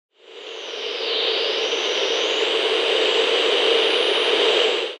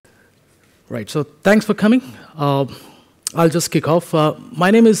Right, so thanks for coming. I'll just kick off.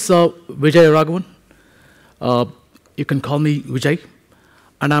 My name is Vijayaraghavan. You can call me Vijay.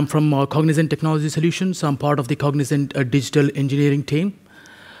 And I'm from Cognizant Technology Solutions. I'm part of the Cognizant digital engineering team.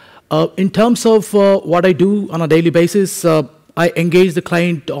 In terms of what I do on a daily basis, I engage the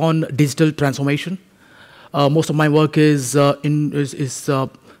client on digital transformation. Most of my work is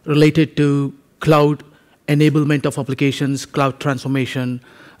related to cloud enablement of applications, cloud transformation,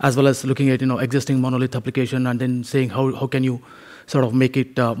 as well as looking at existing monolith application and then saying how can you sort of make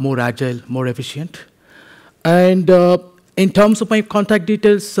it more agile, more efficient. And in terms of my contact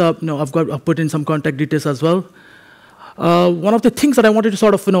details, I've put in some contact details as well. One of the things that I wanted to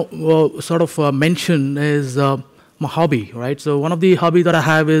sort of mention is my hobby, right? So one of the hobbies that I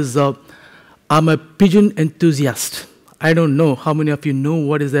have is I'm a pigeon enthusiast. I don't know how many of you know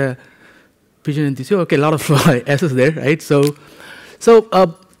what is a pigeon enthusiast. Okay, a lot of S's there, right? So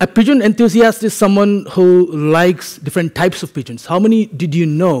a pigeon enthusiast is someone who likes different types of pigeons. How many did you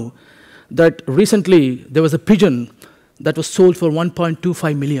know that recently there was a pigeon that was sold for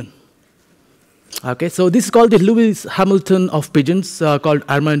 1.25 million? Okay, so this is called the Lewis Hamilton of pigeons, called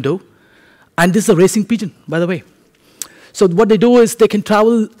Armando. And this is a racing pigeon, by the way. So what they do is they can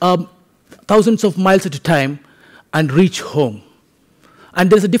travel thousands of miles at a time and reach home. And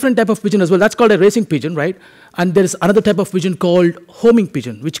there's a different type of pigeon as well. That's called a racing pigeon, right? And there's another type of pigeon called homing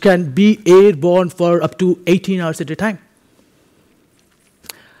pigeon, which can be airborne for up to 18 hours at a time.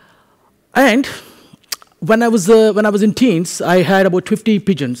 And when I was in teens, I had about 50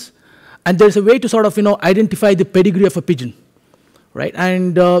 pigeons. And there's a way to sort of identify the pedigree of a pigeon, right?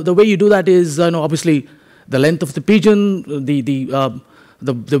 And the way you do that is obviously the length of the pigeon, the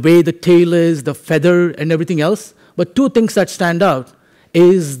way the tail is, the feather, and everything else. But two things that stand out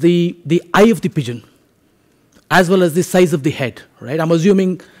is the eye of the pigeon, as well as the size of the head, right? I'm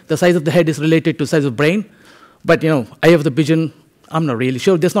assuming the size of the head is related to size of brain, but eye of the pigeon, I'm not really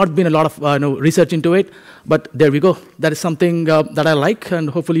sure. There's not been a lot of research into it, but there we go. That is something that I like, and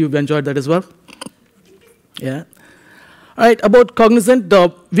hopefully you've enjoyed that as well. Yeah. All right, about Cognizant,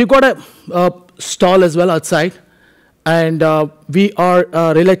 we've got a stall as well outside, and we are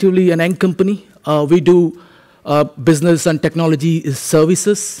relatively an young company. We do business and technology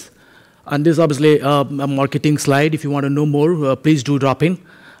services. And this is obviously a marketing slide. If you want to know more, please do drop in.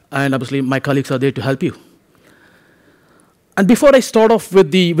 And obviously, my colleagues are there to help you. And before I start off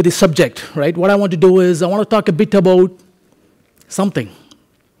with the subject, right, what I want to do is I want to talk a bit about something.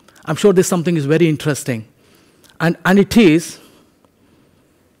 I'm sure this something is very interesting. And it is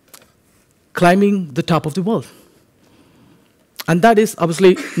climbing the top of the world. And that is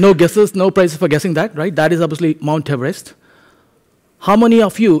obviously no guesses, no prizes for guessing that, right? That is obviously Mount Everest. How many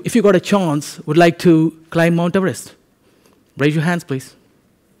of you, if you got a chance, would like to climb Mount Everest? Raise your hands, please.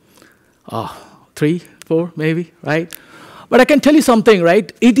 3, 4, maybe, right? But I can tell you something,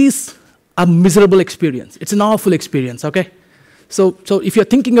 right? It is a miserable experience. It's an awful experience, okay? So if you're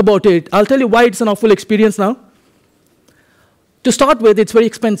thinking about it, I'll tell you why it's an awful experience now. To start with, it's very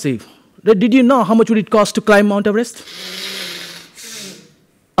expensive. Did you know how much would it cost to climb Mount Everest?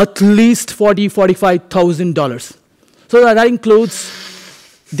 At least $40,000–$45,000. So that includes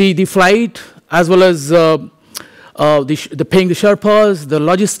the flight, as well as the paying the Sherpas, the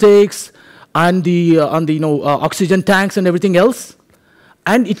logistics, and the oxygen tanks and everything else.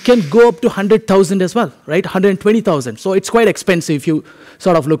 And it can go up to 100,000 as well, right? 120,000. So it's quite expensive if you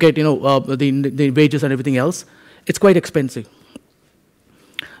sort of look at the wages and everything else. It's quite expensive.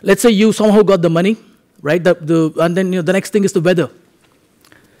 Let's say you somehow got the money, right? And then the next thing is the weather.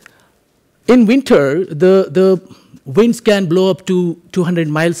 In winter, the winds can blow up to 200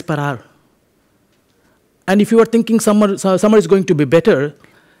 miles per hour. And if you are thinking summer is going to be better,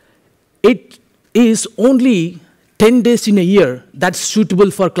 it is only 10 days in a year that's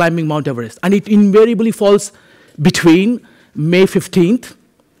suitable for climbing Mount Everest. And it invariably falls between May 15th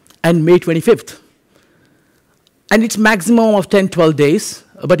and May 25th. And it's maximum of 10–12 days.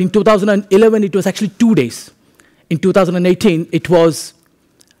 But in 2011, it was actually 2 days. In 2018, it was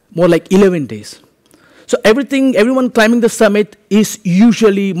more like 11 days. So everyone climbing the summit is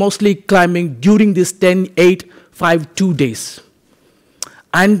mostly climbing during this 10, 8, 5, 2 days.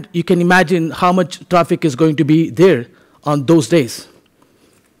 And you can imagine how much traffic is going to be there on those days.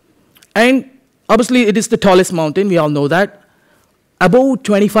 And obviously, it is the tallest mountain. We all know that. Above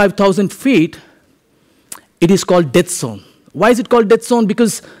 25,000 feet, it is called death zone. Why is it called death zone?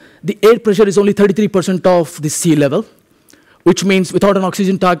 Because the air pressure is only 33% of the sea level, which means without an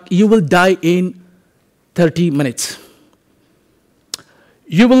oxygen tank, you will die in 30 minutes.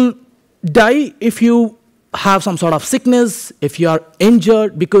 You will die if you have some sort of sickness, if you are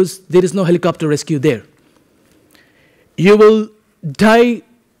injured, because there is no helicopter rescue there. You will die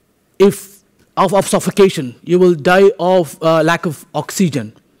of suffocation. You will die of lack of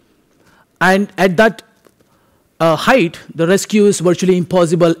oxygen. And at that height, the rescue is virtually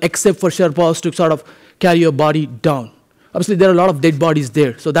impossible except for Sherpas to sort of carry your body down. Obviously, there are a lot of dead bodies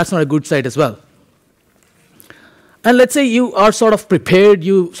there, so that's not a good sight as well. And let's say you are sort of prepared,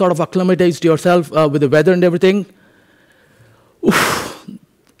 you sort of acclimatized yourself with the weather and everything. Oof,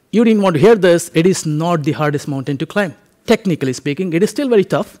 you didn't want to hear this. It is not the hardest mountain to climb. Technically speaking, it is still very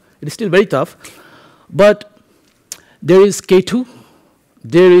tough. It is still very tough. But there is K2,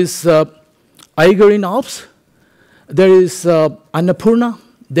 there is Eiger in Alps, there is Annapurna,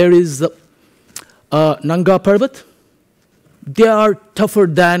 there is Nanga Parbat. They are tougher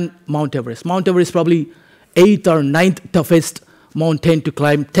than Mount Everest. Mount Everest is probably 8th or 9th toughest mountain to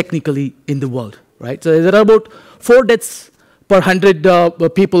climb technically in the world, right? So there are about 4 deaths per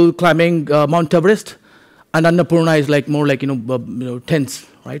 100 people climbing Mount Everest, and Annapurna is like more like tens,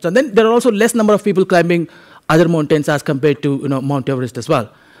 right? So then there are also less number of people climbing other mountains as compared to Mount Everest as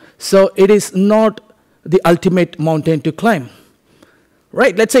well. So it is not the ultimate mountain to climb,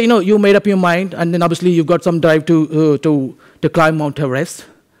 right? Let's say you made up your mind, and then obviously you've got some drive to climb Mount Everest.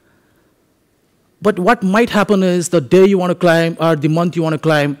 But what might happen is the day you want to climb or the month you want to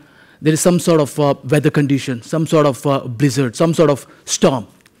climb, there is some sort of weather condition, some sort of blizzard, some sort of storm.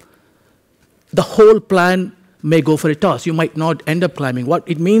 The whole plan may go for a toss. You might not end up climbing. What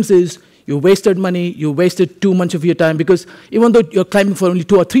it means is you wasted money, you wasted too much of your time, because even though you're climbing for only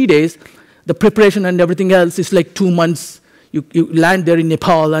 2 or 3 days, the preparation and everything else is like 2 months. You land there in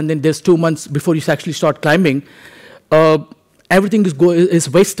Nepal, and then there's 2 months before you actually start climbing. Everything is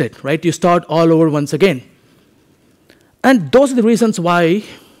wasted, right? You start all over once again. And those are the reasons why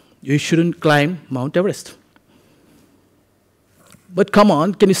you shouldn't climb Mount Everest. But come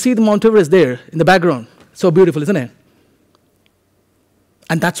on, can you see the Mount Everest there in the background? So beautiful, isn't it?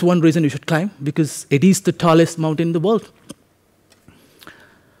 And that's one reason you should climb, because it is the tallest mountain in the world.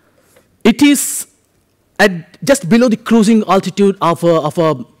 It is at just below the cruising altitude of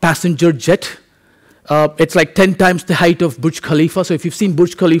a passenger jet. It's like 10 times the height of Burj Khalifa. So if you've seen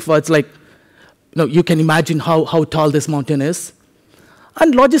Burj Khalifa, it's like, you can imagine how tall this mountain is.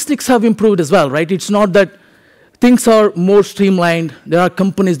 And logistics have improved as well, right? It's not that things are more streamlined. There are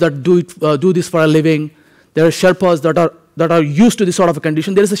companies that do this for a living. There are Sherpas that are used to this sort of a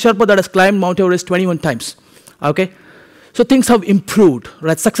condition. There is a Sherpa that has climbed Mount Everest 21 times, okay? So things have improved,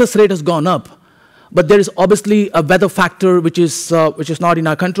 right? Success rate has gone up. But there is obviously a weather factor which is not in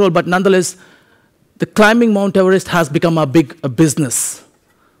our control, but nonetheless, the climbing Mount Everest has become a business.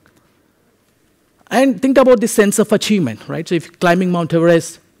 And think about this sense of achievement, right? So if you're climbing Mount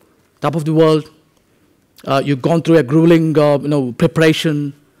Everest, top of the world, you've gone through a grueling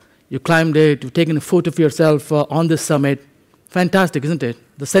preparation, you climbed it, you've taken a photo of yourself on the summit. Fantastic, isn't it?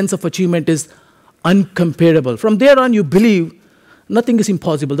 The sense of achievement is uncomparable. From there on, you believe nothing is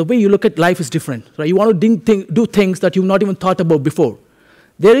impossible. The way you look at life is different, right? You want to do things that you've not even thought about before.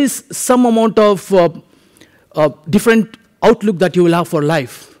 There is some amount of different outlook that you will have for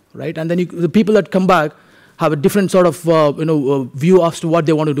life, right? And then the people that come back have a different sort of view as to what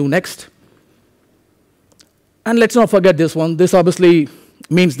they want to do next. And let's not forget this one. This obviously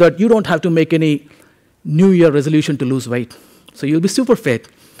means that you don't have to make any New Year resolution to lose weight. So you'll be super fit.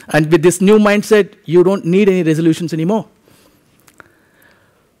 And with this new mindset, you don't need any resolutions anymore.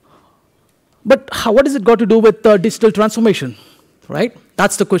 But what has it got to do with digital transformation, right?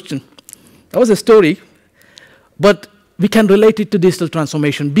 That's the question. That was a story, but we can relate it to digital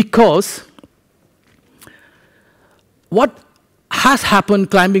transformation, because what has happened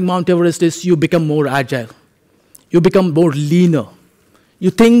climbing Mount Everest is you become more agile. You become more leaner.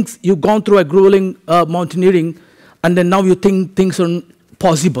 You think you've gone through a grueling mountaineering, and then now you think things are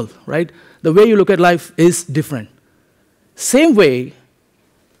possible, right? The way you look at life is different. Same way,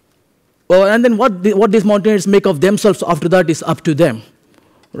 and then what these mountaineers make of themselves after that is up to them,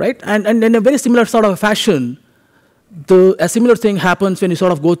 right? And in a very similar sort of fashion, a similar thing happens when you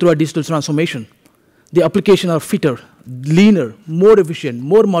sort of go through a digital transformation. The application are fitter, leaner, more efficient,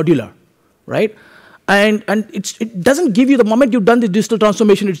 more modular, right? And it doesn't give you, the moment you've done the digital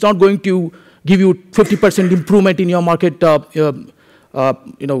transformation, it's not going to give you 50% improvement in your market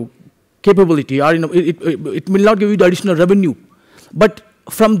capability, or it will not give you the additional revenue. But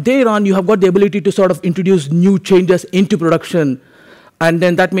from there on, you have got the ability to sort of introduce new changes into production, and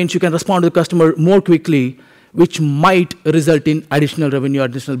then that means you can respond to the customer more quickly, which might result in additional revenue,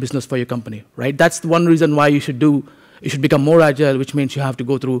 additional business for your company, right? That's the one reason why you should do You should become more agile, which means you have to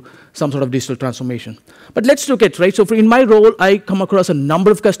go through some sort of digital transformation. But let's look at, right? So in my role, I come across a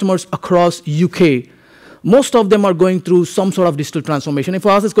number of customers across UK. Most of them are going through some sort of digital transformation. If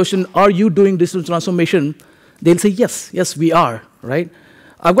I ask this question, are you doing digital transformation? They'll say, yes, yes, we are, right?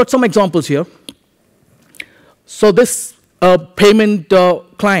 I've got some examples here. So this payment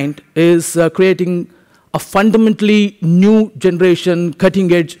client is creating a fundamentally new generation,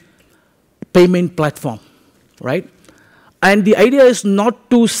 cutting-edge payment platform, right? And the idea is not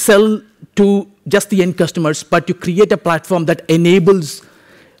to sell to just the end customers, but to create a platform that enables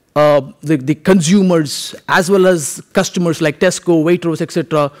the consumers as well as customers like Tesco, Waitrose,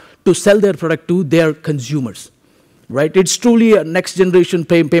 etc., to sell their product to their consumers, right? It's truly a next-generation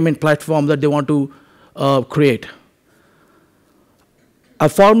payment platform that they want to create. A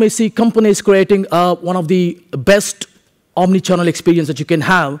pharmacy company is creating one of the best omni-channel experience that you can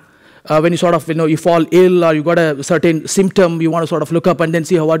have. When you sort of, you fall ill or you got a certain symptom, you want to sort of look up and then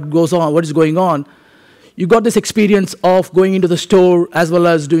see what goes on, what is going on. You got this experience of going into the store as well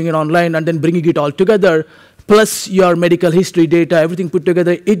as doing it online and then bringing it all together, plus your medical history data, everything put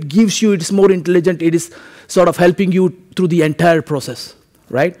together. It gives you, it's more intelligent, it is sort of helping you through the entire process,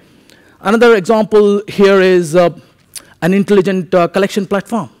 right? Another example here is an intelligent collection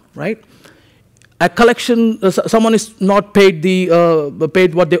platform, right? A collection, someone is not paid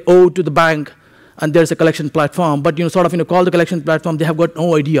paid what they owe to the bank, and there's a collection platform. But sort of call the collection platform, they have got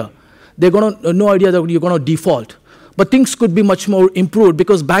no idea. They're no idea that you're going to default. But things could be much more improved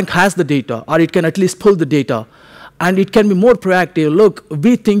because bank has the data, or it can at least pull the data, and it can be more proactive. Look,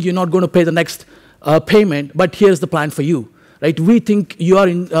 we think you're not going to pay the next payment, but here's the plan for you, right? We think you are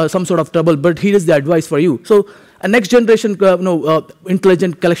in some sort of trouble, but here is the advice for you. So a next generation,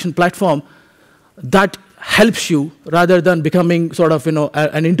 intelligent collection platform that helps you rather than becoming sort of, an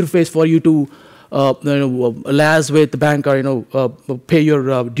interface for you to, liaise with the bank or, pay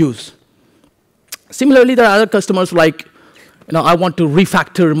your dues. Similarly, there are other customers like, I want to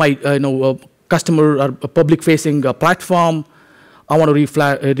refactor my, customer or public-facing platform. I want to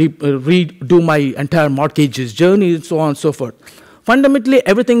redo my entire mortgages journey, and so on and so forth. Fundamentally,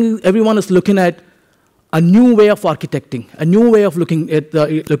 everyone is looking at a new way of architecting, a new way of looking at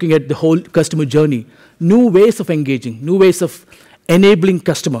the whole customer journey, new ways of engaging, new ways of enabling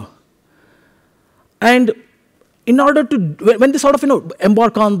customer. And in order to, when they sort of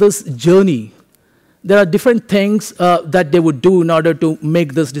embark on this journey, there are different things that they would do in order to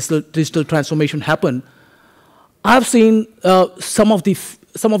make this digital transformation happen. I've seen some of the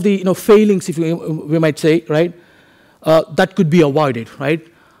failings, if we might say, right, that could be avoided, right?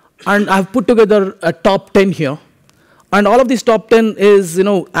 And I've put together a top 10 here. And all of these top 10 is,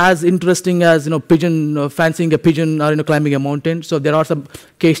 as interesting as, pigeon, fancying a pigeon or, climbing a mountain. So there are some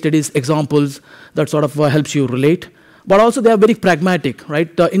case studies, examples that sort of helps you relate. But also they are very pragmatic, right?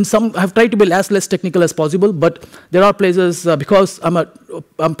 I've tried to be as less technical as possible, but there are places, because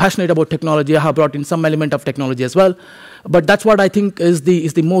I'm passionate about technology, I have brought in some element of technology as well. But that's what I think is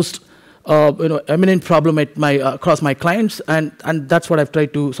the most eminent problem at across my clients, and that's what I've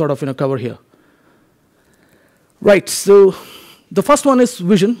tried to sort of cover here. Right, so the first one is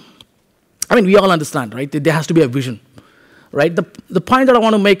vision. I mean, we all understand, right? There has to be a vision, right? The point that I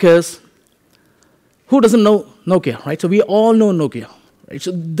want to make is, who doesn't know Nokia, right? So we all know Nokia, right?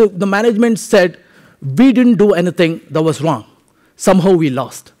 So the management said, we didn't do anything that was wrong. Somehow we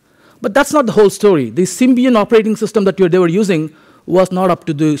lost. But that's not the whole story. The Symbian operating system that they were using was not up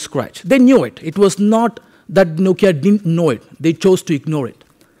to the scratch. They knew it. It was not that Nokia didn't know it. They chose to ignore it.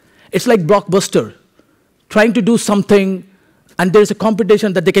 It's like Blockbuster, trying to do something, and there's a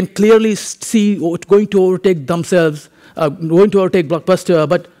competition that they can clearly see going to overtake themselves, going to overtake Blockbuster,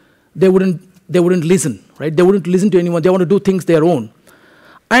 but they wouldn't listen, right? They wouldn't listen to anyone. They want to do things their own.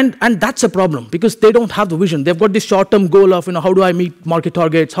 And that's a problem, because they don't have the vision. They've got this short-term goal of, how do I meet market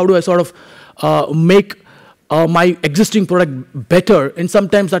targets? How do I sort of make my existing product better? And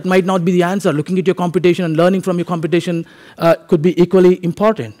sometimes that might not be the answer. Looking at your competition and learning from your competition could be equally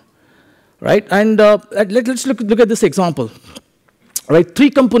important, right? And let's look at this example, right? 3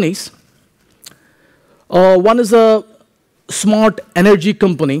 companies. One is a smart energy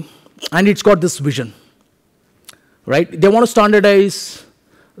company, and it's got this vision, right? They want to standardize,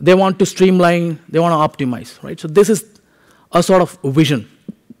 they want to streamline, they want to optimize, right? So this is a sort of vision.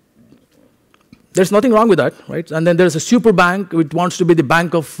 There's nothing wrong with that, right? And then there's a super bank which wants to be the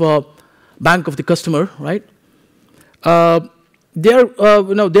bank of the customer, right? Their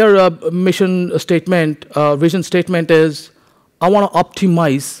mission statement, vision statement is, I want to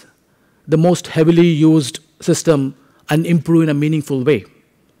optimize the most heavily used system and improve in a meaningful way.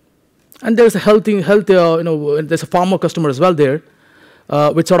 And there's a there's a farmer customer as well there,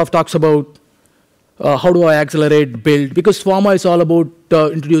 which sort of talks about how do I accelerate, build, because pharma is all about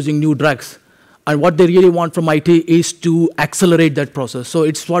introducing new drugs. And what they really want from IT is to accelerate that process. So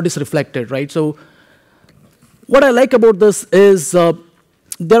it's what is reflected, right? So what I like about this is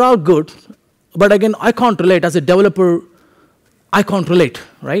they're all good, but again, I can't relate. As a developer, I can't relate,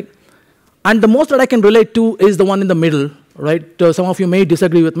 right? And the most that I can relate to is the one in the middle, right? Some of you may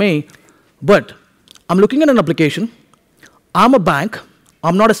disagree with me, but I'm looking at an application. I'm a bank.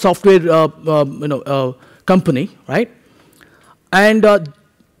 I'm not a software company, right? And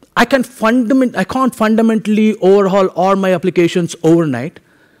I can't fundamentally overhaul all my applications overnight.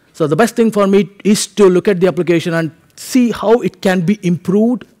 So the best thing for me is to look at the application and see how it can be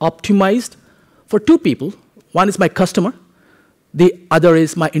improved, optimized for two people. One is my customer. The other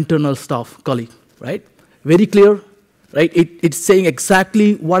is my internal staff colleague, right? Very clear, right? It's saying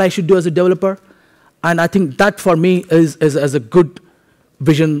exactly what I should do as a developer. And I think that for me is a good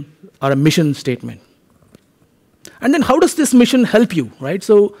vision or a mission statement. And then how does this mission help you, right?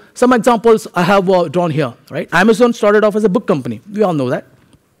 So some examples I have drawn here, right? Amazon started off as a book company. We all know that.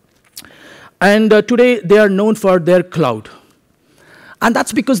 And today they are known for their cloud. And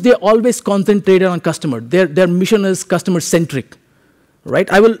that's because they always concentrated on customer. Their mission is customer-centric,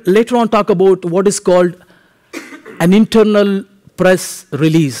 right? I will later on talk about what is called an internal press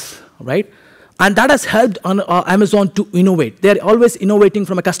release, right? And that has helped Amazon to innovate. They're always innovating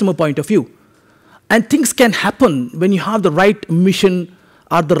from a customer point of view. And things can happen when you have the right mission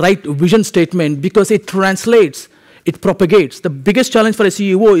or the right vision statement because it translates, it propagates. The biggest challenge for a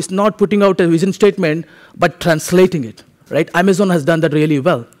CEO is not putting out a vision statement, but translating it, right? Amazon has done that really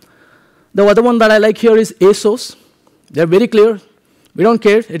well. The other one that I like here is ASOS. They're very clear. We don't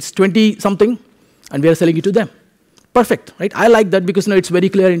care. It's 20-something, and we are selling it to them. Perfect, right? I like that because it's very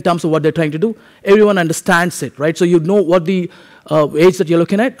clear in terms of what they're trying to do. Everyone understands it, right? So you know what the age that you're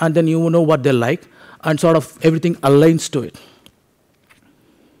looking at, and then you know what they like. And sort of everything aligns to it.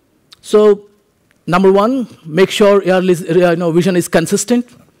 So, number one, make sure your vision is consistent,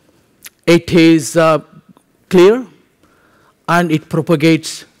 it is clear, and it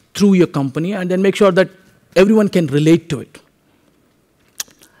propagates through your company, and then make sure that everyone can relate to it.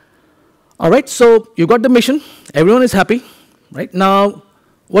 All right, so you got the mission, everyone is happy, right? Now,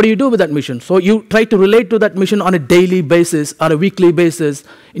 what do you do with that mission? So you try to relate to that mission on a daily basis, or a weekly basis,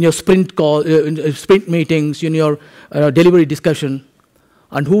 in your sprint call, in sprint meetings, in your delivery discussion.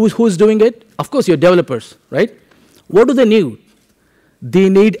 And who's doing it? Of course, your developers, right? What do they need? They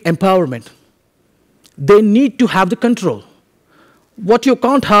need empowerment. They need to have the control. What you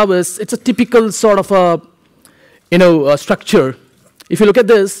can't have is, it's a typical sort of a structure. If you look at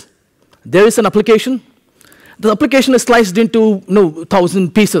this, there is an application. The application is sliced into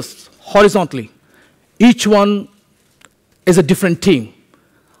 1,000 pieces horizontally. Each one is a different team.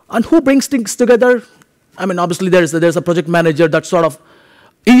 And who brings things together? I mean, obviously, there's a project manager that sort of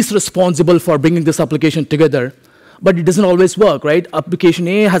is responsible for bringing this application together. But it doesn't always work, right? Application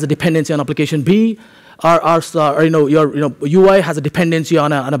A has a dependency on application B. Your UI has a dependency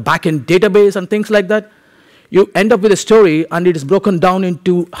on a backend database and things like that. You end up with a story, and it is broken down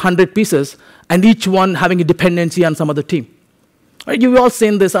into 100 pieces, and each one having a dependency on some other team. Right? You've all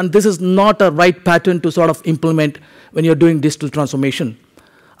seen this, and this is not a right pattern to sort of implement when you're doing digital transformation.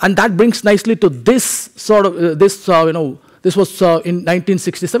 And that brings nicely to this sort of, this was in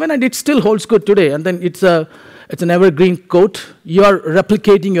 1967, and it still holds good today. And then it's an evergreen quote. You are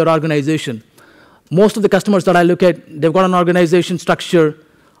replicating your organization. Most of the customers that I look at, they've got an organization structure.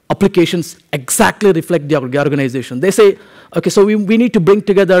 Applications exactly reflect the organization. They say, okay, so we need to bring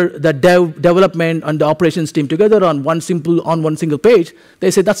together the development and the operations team together on one single page.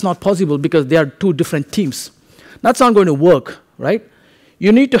 They say that's not possible because they are two different teams. That's not going to work, right?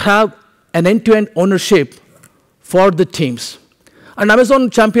 You need to have an end-to-end ownership for the teams. And Amazon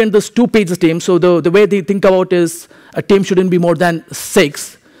championed this two-page team. So the way they think about is a team shouldn't be more than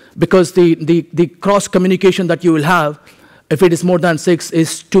 6 because the cross-communication that you will have, if it is more than 6,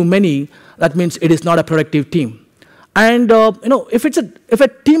 is too many. That means it is not a productive team. And if a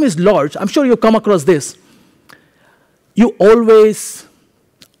team is large, I'm sure you come across this. You always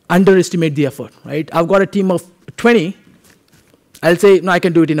underestimate the effort, right? I've got a team of 20. I'll say, no, I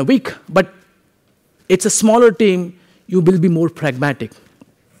can do it in a week. But it's a smaller team. You will be more pragmatic.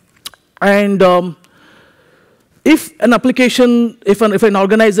 And if an application, if an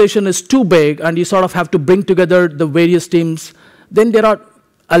organization is too big and you sort of have to bring together the various teams, then there are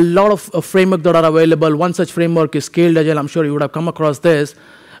a lot of frameworks that are available. One such framework is Scaled Agile. I'm sure you would have come across this,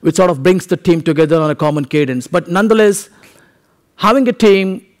 which sort of brings the team together on a common cadence. But nonetheless, having a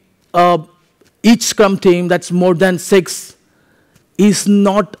team each Scrum team that's more than 6 is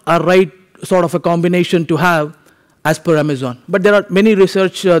not a right sort of a combination to have as per Amazon. But there are many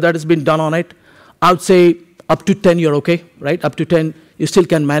research that has been done on it. I would say up to 10 you're okay, right? Up to 10 you still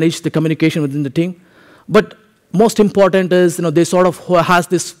can manage the communication within the team. But most important is, they sort of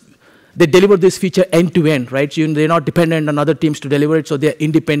they deliver this feature end to end, right? So they're not dependent on other teams to deliver it, so they're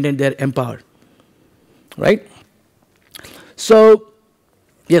independent, they're empowered, right? So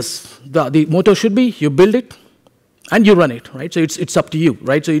yes, the motto should be you build it and you run it, right? So it's up to you,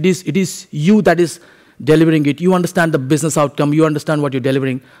 right? So it is you that is delivering it. You understand the business outcome, you understand what you're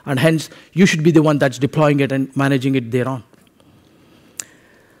delivering, and hence you should be the one that's deploying it and managing it thereon.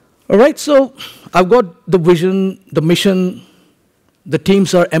 All right, so I've got the vision, the mission, the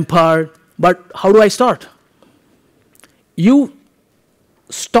teams are empowered, but how do I start? You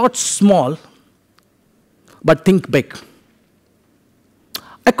start small, but think big.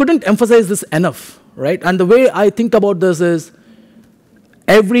 I couldn't emphasize this enough, right? And the way I think about this is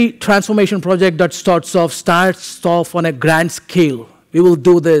every transformation project that starts off on a grand scale. We will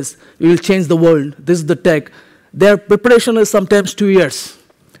do this, we will change the world, this is the tech. Their preparation is sometimes 2 years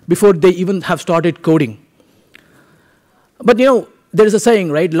before they even have started coding. But there is a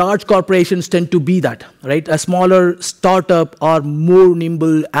saying, right? Large corporations tend to be that, right? A smaller startup are more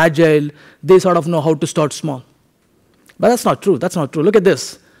nimble, agile. They sort of know how to start small. But that's not true. That's not true. Look at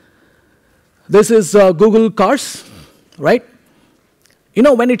this. This is Google Cars, right?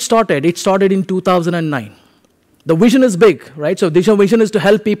 When it started in 2009. The vision is big, right? So the vision is to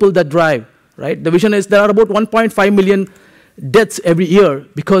help people that drive, right? The vision is there are about 1.5 million deaths every year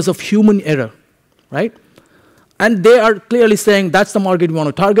because of human error, right? And they are clearly saying that's the market we want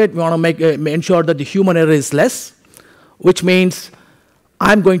to target. We want to ensure that the human error is less, which means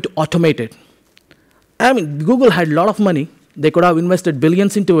I'm going to automate it. I mean, Google had a lot of money. They could have invested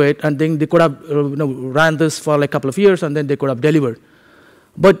billions into it, and then they could have ran this for like a couple of years, and then they could have delivered.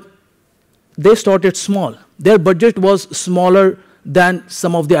 But they started small. Their budget was smaller than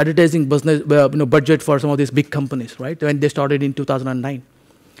some of the advertising business budget for some of these big companies, right? When they started in 2009.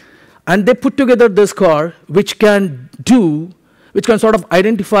 And they put together this car which can sort of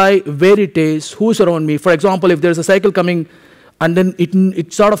identify where it is, who's around me. For example, if there's a cycle coming, and then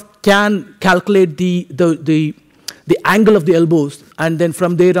it sort of can calculate the angle of the elbows, and then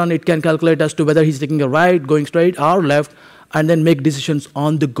from there on it can calculate as to whether he's taking a right, going straight, or left, and then make decisions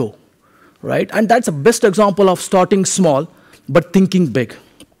on the go, right? And that's the best example of starting small, but thinking big.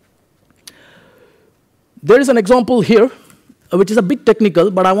 There is an example here, which is a bit technical,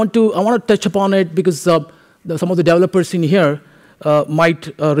 but I want to touch upon it because some of the developers in here might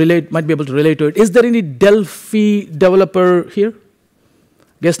be able to relate to it. Is there any Delphi developer here?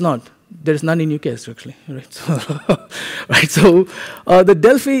 Guess not. There is none in UK actually, right? So, right. So the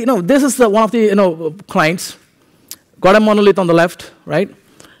Delphi, this is one of the clients. Got a monolith on the left, right?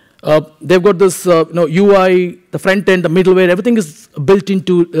 They've got this UI, the front end, the middleware, everything is built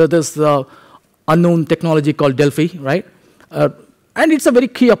into this unknown technology called Delphi, right? And it's a very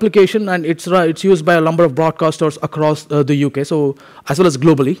key application, and it's used by a number of broadcasters across the UK, so as well as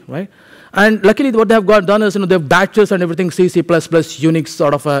globally, right? And luckily, what they have done is, they have batches and everything, C, C++, Unix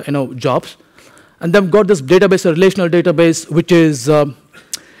sort of, jobs, and they've got this database, a relational database,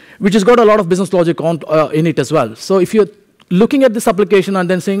 which has got a lot of business logic in it as well. So if you're looking at this application and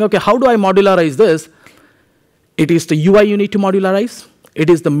then saying, okay, how do I modularize this? It is the UI you need to modularize. It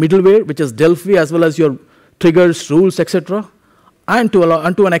is the middleware, which is Delphi, as well as your triggers, rules, etc., and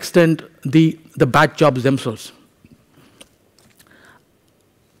to an extent, the batch jobs themselves.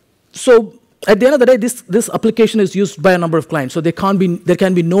 So at the end of the day, this application is used by a number of clients, so there can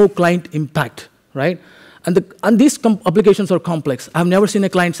be no client impact, right? And these applications are complex. I've never seen a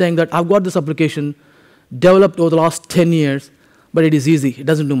client saying that I've got this application developed over the last 10 years, but it is easy. It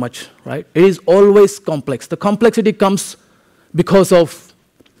doesn't do much, right? It is always complex. The complexity comes because of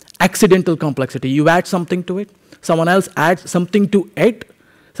accidental complexity. You add something to it, someone else adds something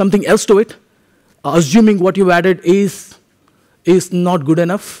else to it, assuming what you added is not good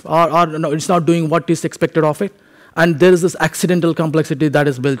enough, or no, it's not doing what is expected of it, and there is this accidental complexity that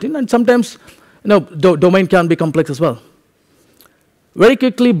is built in, and sometimes domain can be complex as well. Very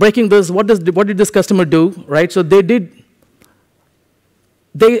quickly breaking this, what did this customer do, right? So they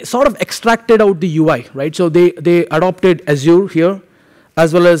sort of extracted out the UI, right? So they adopted Azure here,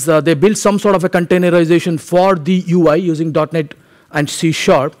 as well as they built some sort of a containerization for the UI using .NET and C#,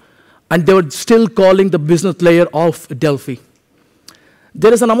 and they were still calling the business layer of Delphi.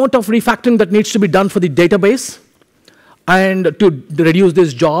 There is an amount of refactoring that needs to be done for the database, and to reduce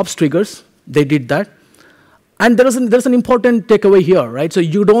these jobs, triggers, they did that. And there's an important takeaway here, right? So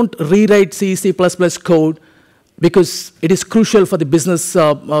you don't rewrite C, C++ code because it is crucial for the business,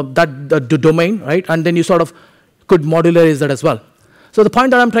 the domain, right? And then you sort of could modularize that as well. So the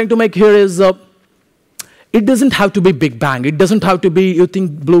point that I'm trying to make here is it doesn't have to be big bang. It doesn't have to be, you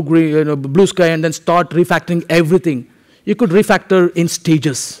think blue sky and then start refactoring everything. You could refactor in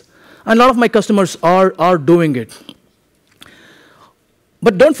stages. And a lot of my customers are doing it.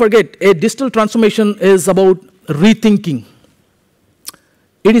 But don't forget, a digital transformation is about rethinking.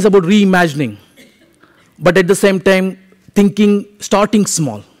 It is about reimagining. But at the same time, starting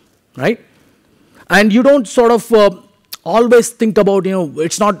small, right? And you don't sort of always think about,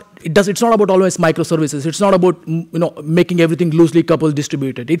 it's not about always microservices. It's not about, making everything loosely coupled,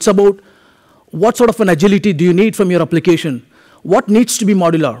 distributed. It's about what sort of an agility do you need from your application? What needs to be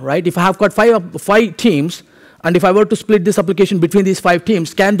modular, right? If I have got five teams, and if I were to split this application between these 5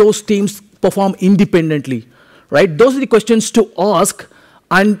 teams, can those teams perform independently, right? Those are the questions to ask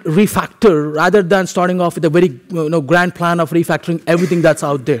and refactor rather than starting off with a very grand plan of refactoring everything that's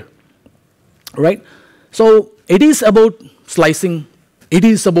out there, right? So it is about slicing. It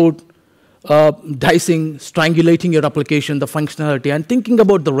is about dicing, strangulating your application, the functionality, and thinking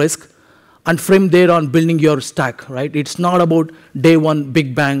about the risk, and from there on building your stack, right? It's not about day one,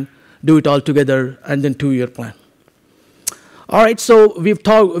 big bang, do it all together, and then 2-year plan. All right, so we've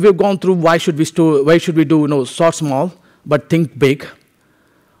gone through why should we do start small, but think big.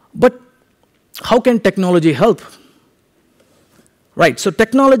 But how can technology help? Right, so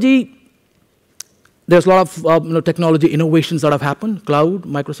technology, there's a lot of technology innovations that have happened, cloud,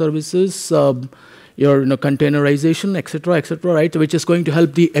 microservices, your containerization, et cetera, right, which is going to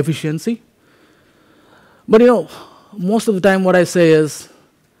help the efficiency. But most of the time what I say is,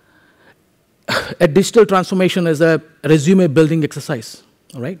 a digital transformation is a resume building exercise,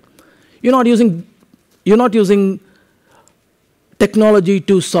 all right? You're not using technology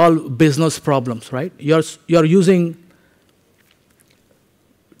to solve business problems, right? You're using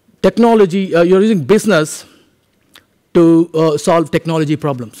technology, you're using business to solve technology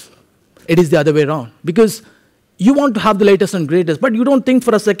problems. It is the other way around, because you want to have the latest and greatest, but you don't think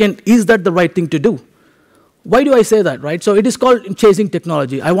for a second, is that the right thing to do? Why do I say that, right? So it is called chasing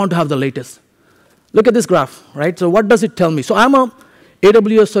technology. I want to have the latest. Look at this graph, right? So what does it tell me? So I'm a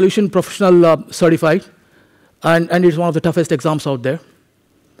AWS Solution Professional certified, and it's one of the toughest exams out there.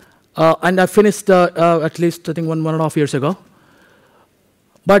 And I finished at least, I think, 1.5 years ago.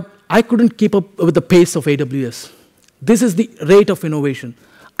 But I couldn't keep up with the pace of AWS. This is the rate of innovation.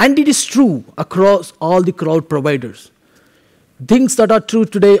 And it is true across all the cloud providers. Things that are true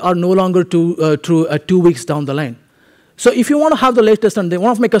today are no longer true 2 weeks down the line. So if you want to have the latest, and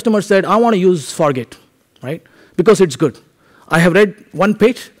one of my customers said, I want to use Fargate, right? Because it's good. I have read one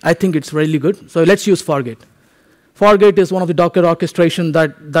page. I think it's really good. So let's use Fargate. Fargate is one of the Docker orchestration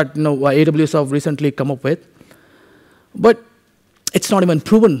that AWS have recently come up with. But it's not even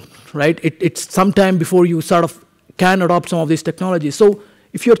proven, right? It's some time before you sort of can adopt some of these technologies. So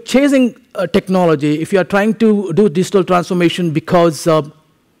if you're chasing technology, if you're trying to do digital transformation because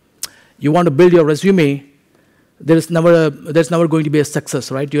you want to build your resume, there's never going to be a success,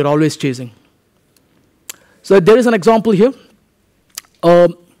 right? You're always chasing. So there is an example here. A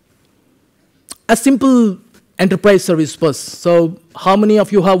simple enterprise service bus. So how many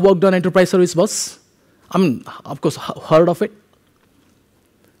of you have worked on enterprise service bus? I mean, of course, heard of it?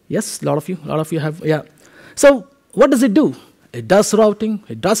 Yes, a lot of you have, yeah. So what does it do? It does routing,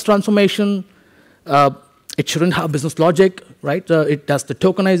 it does transformation, it shouldn't have business logic, right? It does the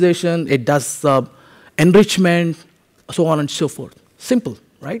tokenization, it does enrichment, so on and so forth. Simple,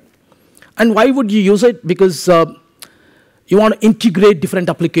 right? And why would you use it? Because you want to integrate different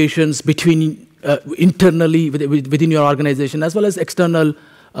applications between internally within your organization, as well as external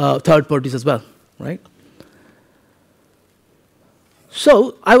third parties as well, right?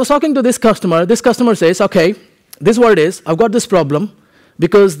 So I was talking to this customer. This customer says, okay, this is what it is. I've got this problem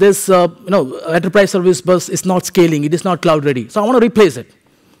because this enterprise service bus is not scaling. It is not cloud ready. So I want to replace it.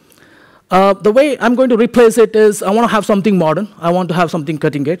 The way I'm going to replace it is I want to have something modern. I want to have something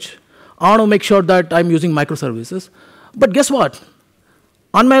cutting edge. I want to make sure that I'm using microservices. But guess what?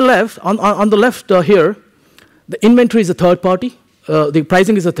 On my left, on the left here, the inventory is a third party. The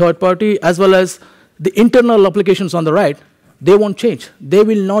pricing is a third party, as well as the internal applications on the right. They won't change. They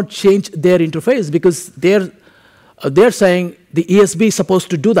will not change their interface because they're saying the ESB is supposed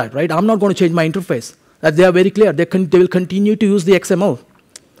to do that, right? I'm not going to change my interface. That they are very clear. They will continue to use the XML.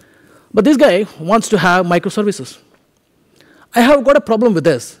 But this guy wants to have microservices. I have got a problem with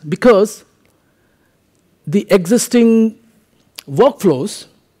this because the existing workflows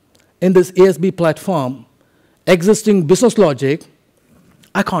in this ESB platform existing business logic,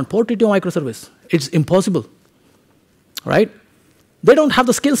 I can't port it to a microservice. It's impossible, right? They don't have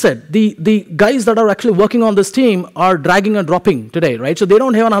the skill set. The guys that are actually working on this team are dragging and dropping today, right? So they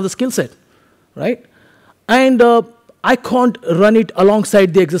don't even have the skill set, right? And I can't run it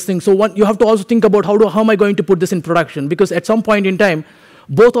alongside the existing. So you have to also think about how am I going to put this in production? Because at some point in time,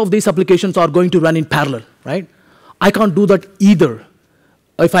 both of these applications are going to run in parallel, right? I can't do that either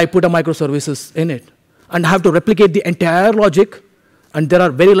if I put a microservices in it and have to replicate the entire logic, and there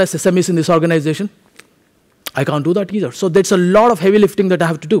are very less SMEs in this organization. I can't do that either. So there's a lot of heavy lifting that I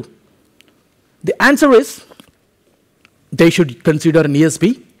have to do. The answer is they should consider an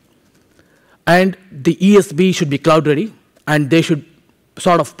ESB, and the ESB should be cloud ready, and they should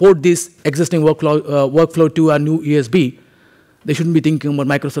sort of port this existing workflow to a new ESB. They shouldn't be thinking about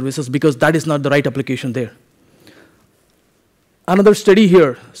microservices because that is not the right application there. Another study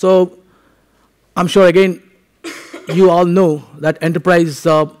here. So I'm sure, again, you all know that enterprise,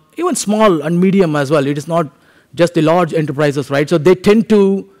 even small and medium as well, it is not just the large enterprises, right? So they tend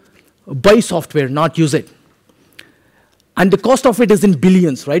to buy software, not use it. And the cost of it is in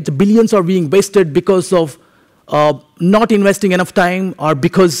billions, right? The billions are being wasted because of not investing enough time, or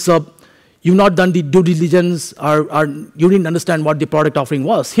because you've not done the due diligence, or you didn't understand what the product offering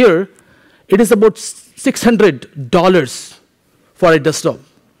was. Here, it is about $600 for a desktop.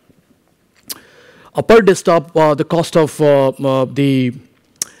 Per desktop, the cost of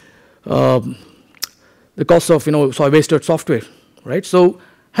so I wasted software, right? So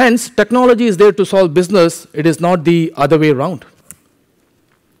hence, technology is there to solve business. It is not the other way around.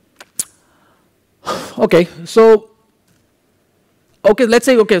 Okay, so let's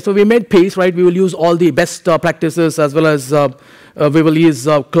say, so we made peace, right? We will use all the best practices, as well as we will use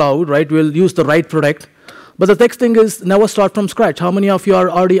cloud, right? We'll use the right product. But the next thing is never start from scratch. How many of you are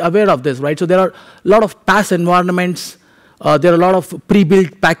already aware of this, right? So there are a lot of PaaS environments. There are a lot of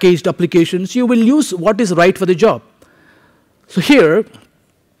pre-built, packaged applications. You will use what is right for the job. So here,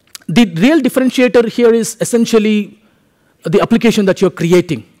 the real differentiator here is essentially the application that you're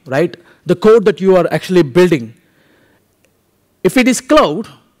creating, right? The code that you are actually building. If it is cloud,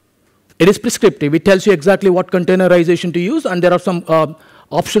 it is prescriptive. It tells you exactly what containerization to use, and there are some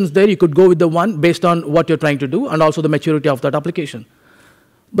options there. You could go with the one based on what you're trying to do, and also the maturity of that application.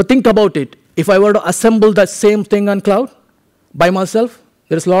 But think about it. If I were to assemble that same thing on cloud by myself,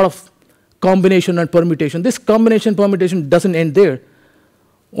 there's a lot of combination and permutation. This combination permutation doesn't end there.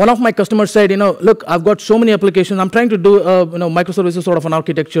 One of my customers said, look, I've got so many applications. I'm trying to do microservices sort of an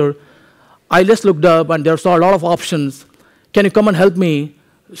architecture. I just looked up, and there's a lot of options. Can you come and help me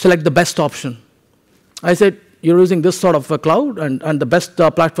select the best option? I said, you're using this sort of a cloud, and the best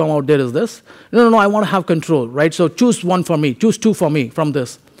platform out there is this. No, I want to have control, right? So choose one for me, choose two for me from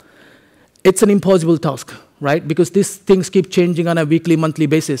this. It's an impossible task, right? Because these things keep changing on a weekly, monthly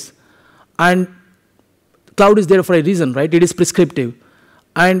basis. And cloud is there for a reason, right? It is prescriptive.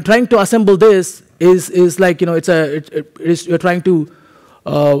 And trying to assemble this is like, you're trying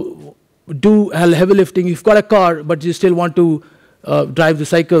to do heavy lifting. You've got a car, but you still want to drive the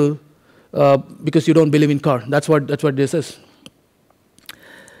cycle because you don't believe in car. That's what this is.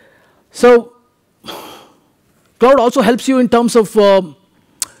 So cloud also helps you in terms of the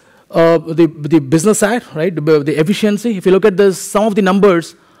business side, right? The efficiency. If you look at this, some of the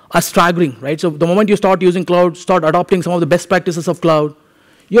numbers are staggering, right? So the moment you start using cloud, start adopting some of the best practices of cloud,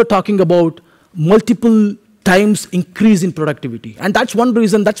 you're talking about multiple times increase in productivity. And that's one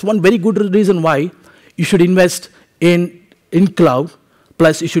reason, that's one very good reason why you should invest in cloud.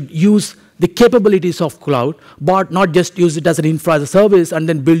 Plus, you should use the capabilities of cloud, but not just use it as an infra as a service and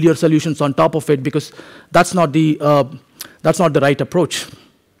then build your solutions on top of it, because that's not the right approach.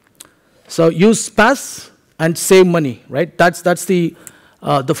 So use PaaS and save money, right? That's the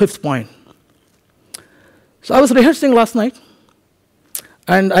fifth point. So I was rehearsing last night,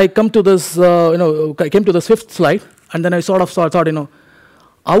 and I come to this, I came to this fifth slide, and then I sort of thought,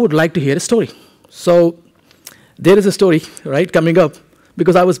 I would like to hear a story. So there is a story, right, coming up,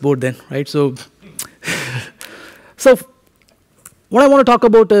 because I was bored then, right? So, so what I want to talk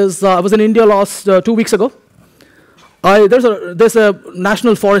about is I was in India last 2 weeks ago. There's a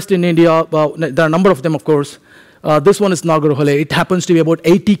national forest in India. There are a number of them, of course. This one is Nagarhole. It happens to be about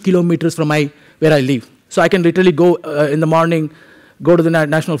 80 kilometers from where I live. So I can literally go in the morning, go to the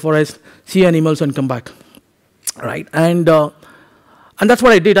national forest, see animals, and come back, right? And that's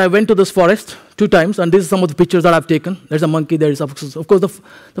what I did. I went to this forest 2 times, and this is some of the pictures that I've taken. There's a monkey. There is, of course,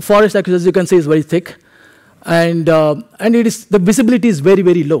 the forest, as you can see, is very thick, and the visibility is very,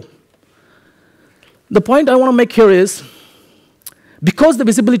 very low. The point I want to make here is, because the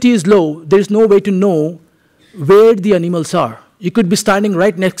visibility is low, there is no way to know where the animals are. You could be standing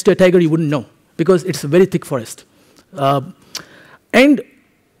right next to a tiger, you wouldn't know, because it's a very thick forest. And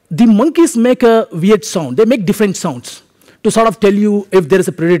the monkeys make a weird sound. They make different sounds to sort of tell you if there is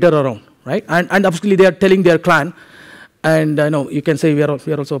a predator around, right? And obviously they are telling their clan. And I know you can say we are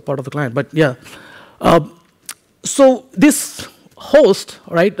also part of the clan, but yeah. So this host,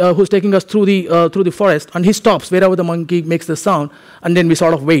 right, who's taking us through the forest, and he stops wherever the monkey makes the sound, and then we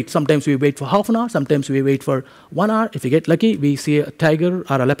sort of wait. Sometimes we wait for half an hour, sometimes we wait for 1 hour. If we get lucky, we see a tiger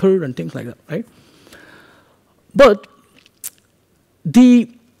or a leopard and things like that, right? But the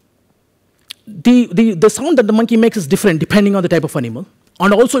sound that the monkey makes is different depending on the type of animal,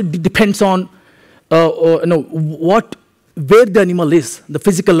 and also it depends on where the animal is, the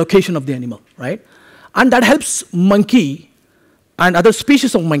physical location of the animal, right? And that helps monkey and other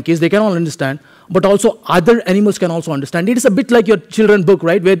species of monkeys, they can all understand, but also other animals can also understand. It is a bit like your children's book,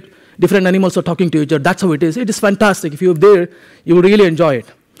 right, where different animals are talking to each other. That's how it is. It is fantastic. If you're there, you will really enjoy it.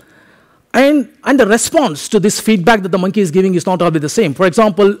 And the response to this feedback that the monkey is giving is not always the same. For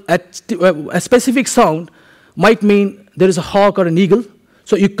example, a specific sound might mean there is a hawk or an eagle,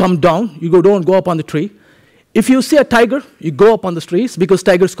 so you come down, you don't go up on the tree. If you see a tiger, you go up on the trees because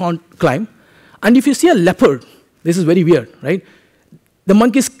tigers can't climb. And if you see a leopard, this is very weird, right? The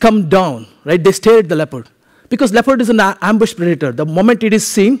monkeys come down, right? They stare at the leopard. Because leopard is an ambush predator. The moment it is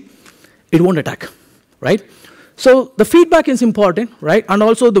seen, it won't attack, right? So the feedback is important, right? And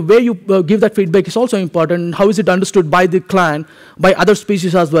also the way you give that feedback is also important. How is it understood by the clan, by other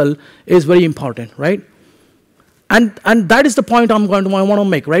species as well, is very important, right? And that is the point I want to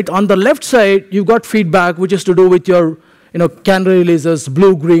make, right? On the left side, you've got feedback, which is to do with your canary releases,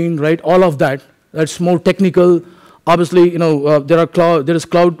 blue, green, right? All of that. That's more technical. Obviously, there is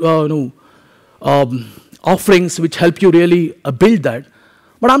cloud offerings which help you really build that.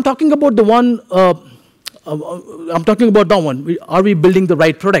 But I'm talking about the one. Are we building the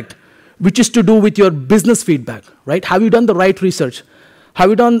right product? Which is to do with your business feedback, right? Have you done the right research? Have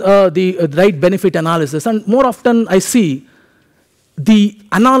you done the right benefit analysis? And more often, I see the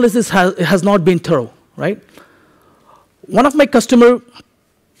analysis has not been thorough, right? One of my customers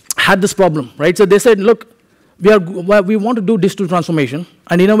had this problem, right? So they said, look, we want to do digital transformation,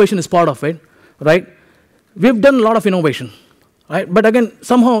 and innovation is part of it, right? We've done a lot of innovation, right? But again,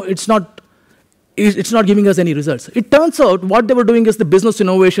 somehow it's not giving us any results. It turns out what they were doing is the business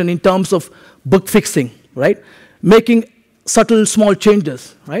innovation in terms of bug fixing, right? Making subtle, small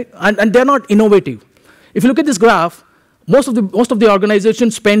changes, right? And they're not innovative. If you look at this graph, most of the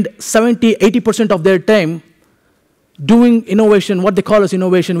organizations spend 70–80% of their time doing innovation, what they call as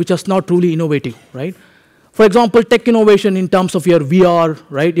innovation, which is not truly innovative, right? For example, tech innovation in terms of your VR,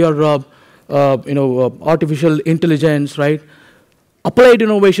 right? Your artificial intelligence, right? Applied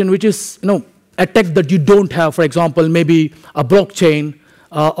innovation, which is a tech that you don't have. For example, maybe a blockchain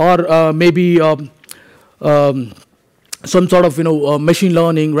or maybe some sort of machine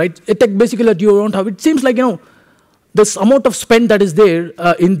learning, right? A tech basically that you don't have. It seems like this amount of spend that is there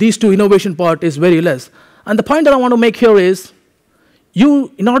in these two innovation part is very less. And the point that I want to make here is,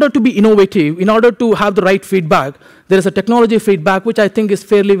 in order to be innovative, in order to have the right feedback, there is a technology feedback which I think is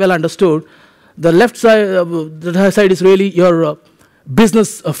fairly well understood. The left side is really your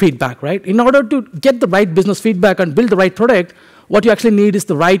business feedback, right? In order to get the right business feedback and build the right product, what you actually need is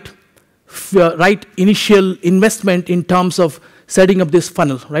the right initial investment in terms of setting up this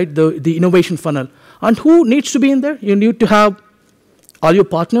funnel, right? The innovation funnel. And who needs to be in there? You need to have all your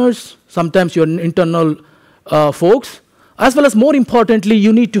partners, sometimes your internal folks, as well as more importantly,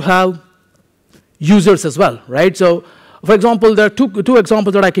 you need to have users as well, right? So, for example, there are two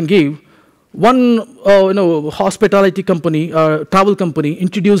examples that I can give. One, hospitality company, travel company,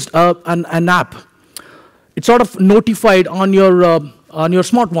 introduced an app. It sort of notified on your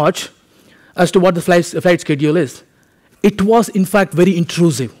smartwatch as to what the flight schedule is. It was, in fact, very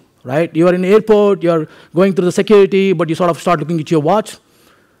intrusive, right? You are in the airport, you are going through the security, but you sort of start looking at your watch,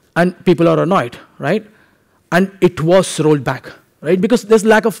 and people are annoyed, right? And it was rolled back, right? Because there's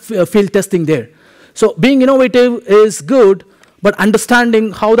lack of field testing there. So being innovative is good, but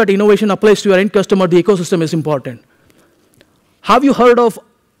understanding how that innovation applies to your end customer, the ecosystem, is important. Have you heard of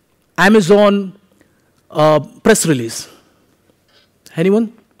Amazon press release?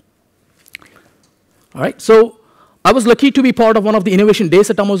 Anyone? All right, so I was lucky to be part of one of the innovation days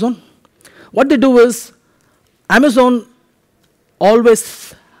at Amazon. What they do is, Amazon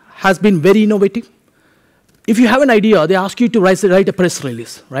always has been very innovative. If you have an idea, they ask you to write a press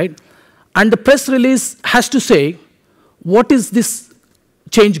release, right? And the press release has to say, what is this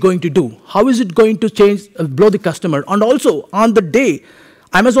change going to do? How is it going to change, blow the customer? And also, on the day,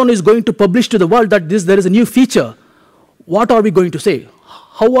 Amazon is going to publish to the world that there is a new feature. What are we going to say?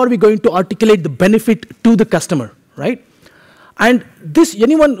 How are we going to articulate the benefit to the customer, right? And this,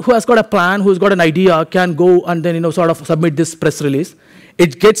 anyone who has got a plan, who's got an idea, can go and then sort of submit this press release.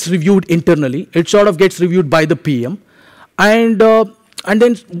 It gets reviewed internally. It sort of gets reviewed by the PM, and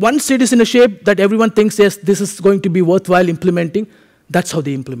then once it is in a shape that everyone thinks, yes, this is going to be worthwhile implementing, that's how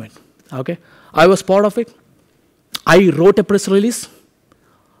they implement. Okay, I was part of it. I wrote a press release,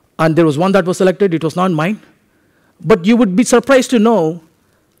 and there was one that was selected. It was not mine, but you would be surprised to know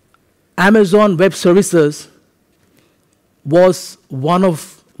Amazon Web Services was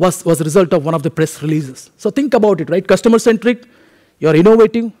a result of one of the press releases. So think about it, right? Customer-centric, you're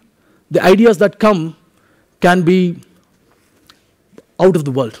innovating. The ideas that come can be out of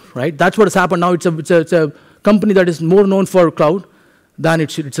the world, right? That's what has happened now. It's a company that is more known for cloud than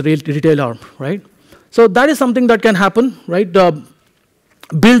it's a retail arm, right? So that is something that can happen, right?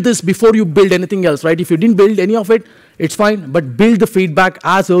 Build this before you build anything else, right? If you didn't build any of it, it's fine, but build the feedback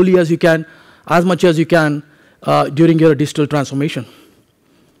as early as you can, as much as you can during your digital transformation,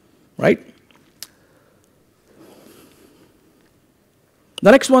 right? The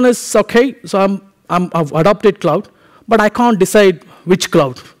next one is, okay, so I've adopted cloud, but I can't decide which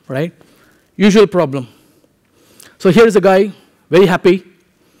cloud, right? Usual problem. So here's a guy, very happy.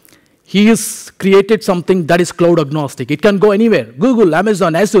 He has created something that is cloud agnostic. It can go anywhere, Google,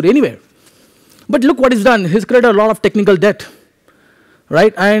 Amazon, Azure, anywhere. But look what he's done. He's created a lot of technical debt,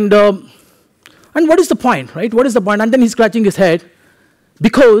 right? And what is the point, right? What is the point? And then he's scratching his head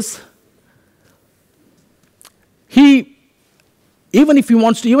because even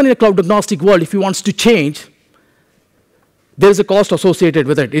in a cloud agnostic world, if he wants to change, there's a cost associated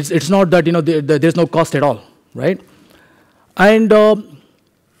with it. It's not that there's no cost at all, right? And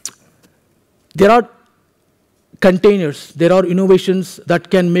there are containers, there are innovations that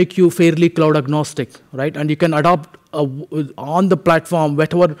can make you fairly cloud agnostic, right? And you can adopt on the platform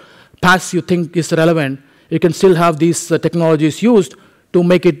whatever paths you think is relevant. You can still have these technologies used to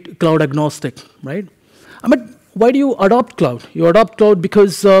make it cloud agnostic, right? But why do you adopt cloud? You adopt cloud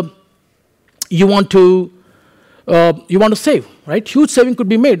because you want to save, right? Huge saving could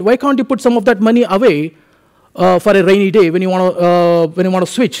be made. Why can't you put some of that money away for a rainy day when you want to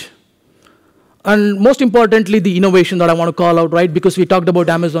switch? And most importantly, the innovation that I want to call out, right? Because we talked about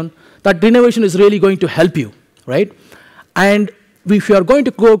Amazon, that innovation is really going to help you, right? And if you are going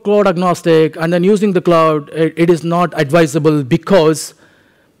to go cloud agnostic and then using the cloud, it is not advisable because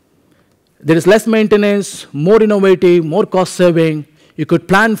there is less maintenance, more innovative, more cost saving. You could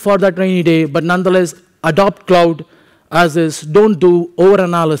plan for that rainy day, but nonetheless, adopt cloud as is. Don't do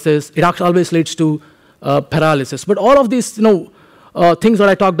over-analysis. It actually always leads to paralysis. But all of these things that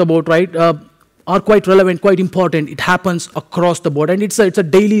I talked about, right, are quite relevant, quite important. It happens across the board, and it's a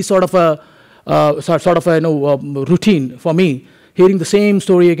daily sort of a routine for me, hearing the same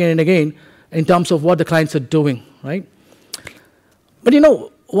story again and again in terms of what the clients are doing, right? But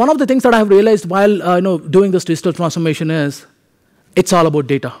one of the things that I have realized while doing this digital transformation is it's all about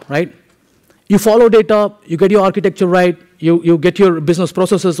data, right? You follow data, you get your architecture right, you get your business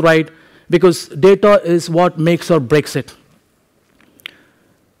processes right, because data is what makes or breaks it.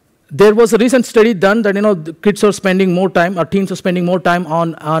 There was a recent study done that the kids are spending more time, our teens are spending more time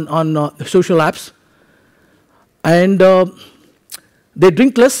on social apps, and they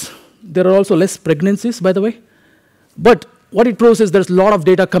drink less. There are also less pregnancies, by the way. But what it proves is there's a lot of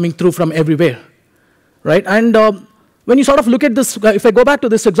data coming through from everywhere, right? And when you sort of look at this, if I go back to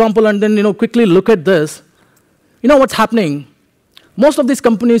this example and then quickly look at this, what's happening? Most of these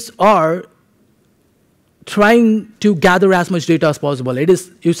companies are trying to gather as much data as possible. They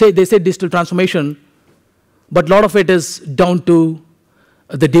say digital transformation, but a lot of it is down to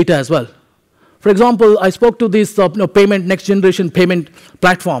the data as well. For example, I spoke to this next generation payment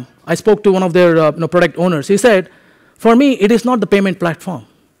platform. I spoke to one of their product owners. He said, for me, it is not the payment platform.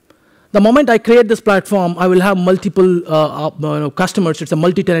 The moment I create this platform, I will have multiple customers. It's a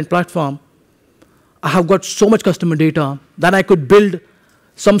multi-tenant platform. I have got so much customer data that I could build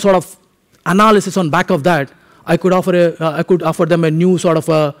some sort of analysis on back of that. I could offer them a new sort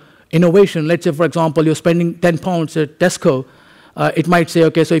of innovation. Let's say, for example, you're spending £10 at Tesco. It might say,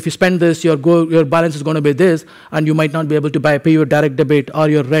 okay, so if you spend this, your balance is going to be this, and you might not be able to pay your direct debit or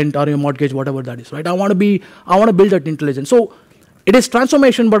your rent or your mortgage, whatever that is, right? I want to build that intelligence. So it is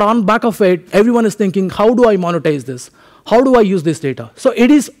transformation, but on back of it, everyone is thinking, how do I monetize this? How do I use this data? So it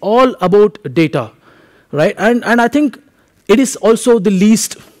is all about data, right? And I think it is also the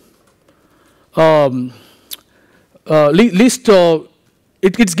least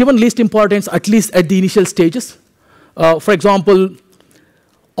it's given least importance, at least at the initial stages. For example,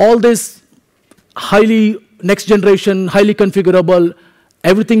 all this highly next generation, highly configurable,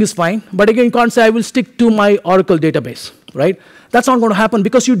 everything is fine. But again, you can't say I will stick to my Oracle database, right? That's not going to happen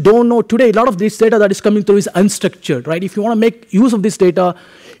because you don't know today. A lot of this data that is coming through is unstructured, right? If you want to make use of this data,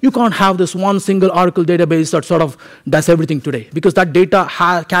 you can't have this one single Oracle database that sort of does everything today, because that data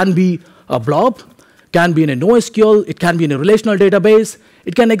can be a blob, can be in a NoSQL, it can be in a relational database,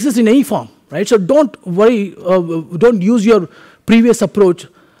 it can exist in any form, right? So don't worry, don't use your previous approach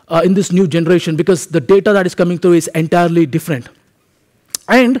in this new generation, because the data that is coming through is entirely different.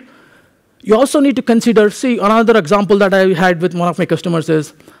 And you also need to consider, see, another example that I had with one of my customers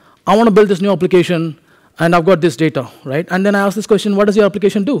is, I want to build this new application, and I've got this data, right? And then I ask this question, what does your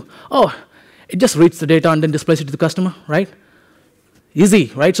application do? Oh, it just reads the data and then displays it to the customer, right?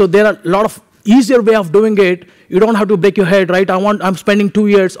 Easy, right? So there are a lot of easier way of doing it. You don't have to break your head, right? I'm spending 2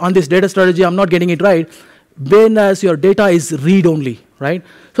 years on this data strategy, I'm not getting it right. Whereas your data is read-only, right?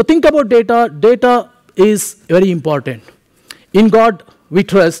 So think about data. Data is very important. In God we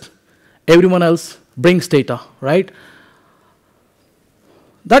trust, everyone else brings data, right?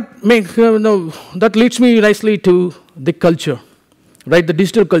 That leads me nicely to the culture, right? The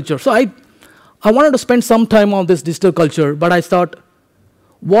digital culture. So I wanted to spend some time on this digital culture, but I thought,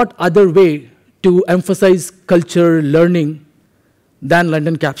 what other way to emphasize culture learning than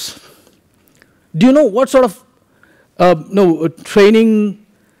London Caps? Do you know what sort of training,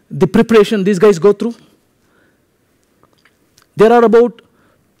 the preparation these guys go through? There are about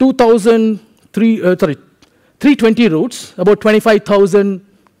 320 routes, about 25,000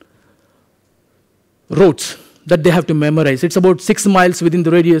 routes that they have to memorize. It's about 6 miles within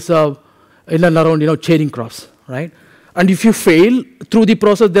the radius of in and around Charing Cross, right? And if you fail through the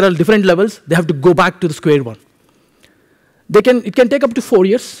process, there are different levels. They have to go back to the square one. It can take up to 4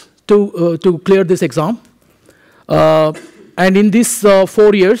 years to clear this exam. And in these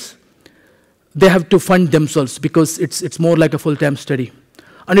 4 years, they have to fund themselves because it's more like a full-time study.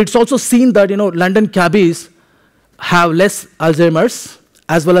 And it's also seen that London cabbies have less Alzheimer's,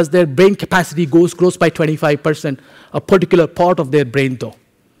 as well as their brain capacity grows by 25%, a particular part of their brain though.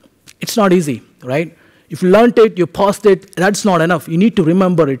 It's not easy, right? If you learned it, you passed it, that's not enough. You need to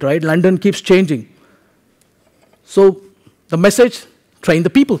remember it, right? London keeps changing. So the message, train the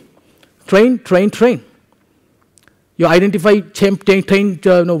people. Train, train, train. You identify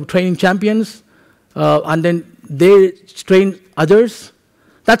training champions, and then they train others.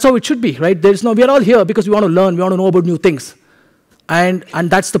 That's how it should be, right? We are all here because we want to learn, we want to know about new things. And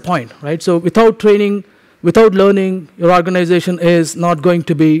that's the point, right? So without training, without learning, your organization is not going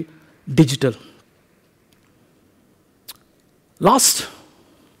to be digital. The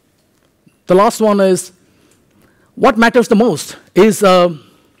last one is, what matters the most is a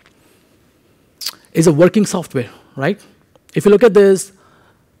working software, right? If you look at this,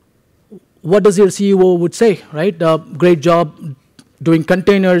 what does your CEO would say, right? Great job doing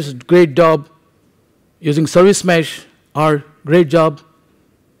containers, great job using service mesh, or great job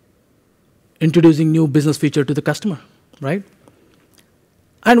introducing new business feature to the customer, right?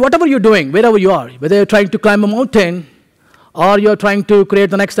 And whatever you're doing, wherever you are, whether you're trying to climb a mountain, or you're trying to create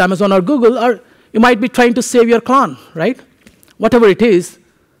the next Amazon or Google, or you might be trying to save your clan, right? Whatever it is,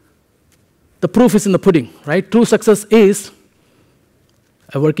 the proof is in the pudding, right? True success is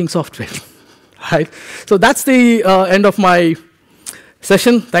a working software, right? So that's the end of my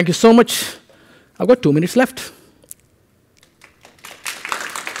session. Thank you so much. I've got 2 minutes left.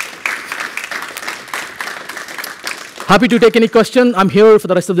 Happy to take any question. I'm here for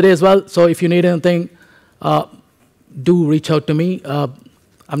the rest of the day as well. So if you need anything, do reach out to me.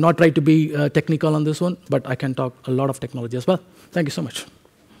 I'm not trying to be technical on this one, but I can talk a lot of technology as well. Thank you so much.